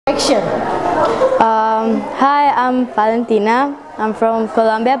introduction. Hi, I'm Valentina. I'm from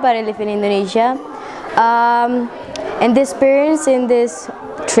Colombia, but I live in Indonesia. And the experience in this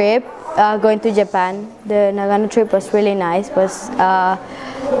trip, going to Japan, the Nagano trip was really nice. It was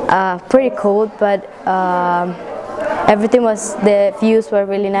pretty cold, but the views were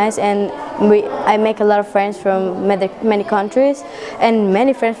really nice, and I make a lot of friends from many countries and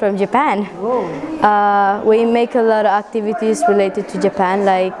many friends from Japan. We make a lot of activities related to Japan,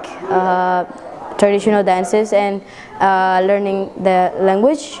 like traditional dances and learning the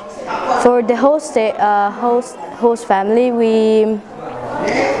language. For the host family,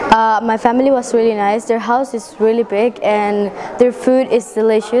 my family was really nice. Their house is really big and their food is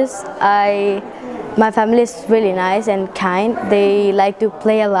delicious. My family is really nice and kind. They like to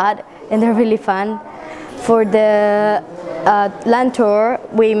play a lot and they're really fun. For the land tour,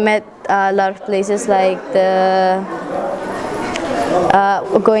 we met a lot of places, like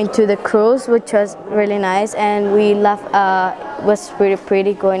going to the cruise, which was really nice, and we loved. It was really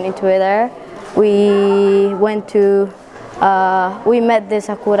pretty going into it there. We went to. We met the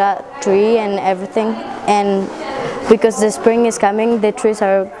sakura tree and everything, and because the spring is coming, the trees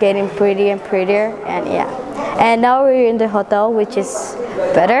are getting prettier and prettier, and yeah. And now we're in the hotel, which is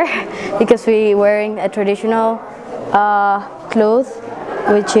better because we're wearing a traditional clothes,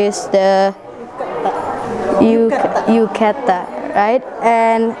 which is the yukata, right?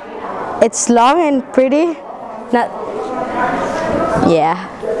 And it's long and pretty. Yeah,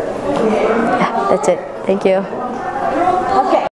 that's it. Thank you. Okay.